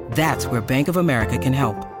it? That's where Bank of America can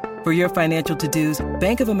help. For your financial to-dos,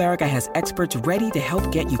 Bank of America has experts ready to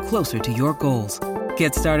help get you closer to your goals.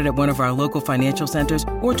 Get started at one of our local financial centers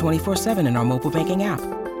or 24/7 in our mobile banking app.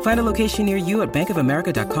 Find a location near you at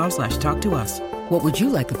bankofamerica.com/talktous. What would you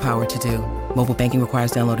like the power to do? Mobile banking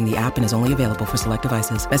requires downloading the app and is only available for select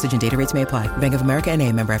devices. Message and data rates may apply. Bank of America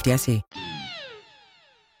NA, member FDIC.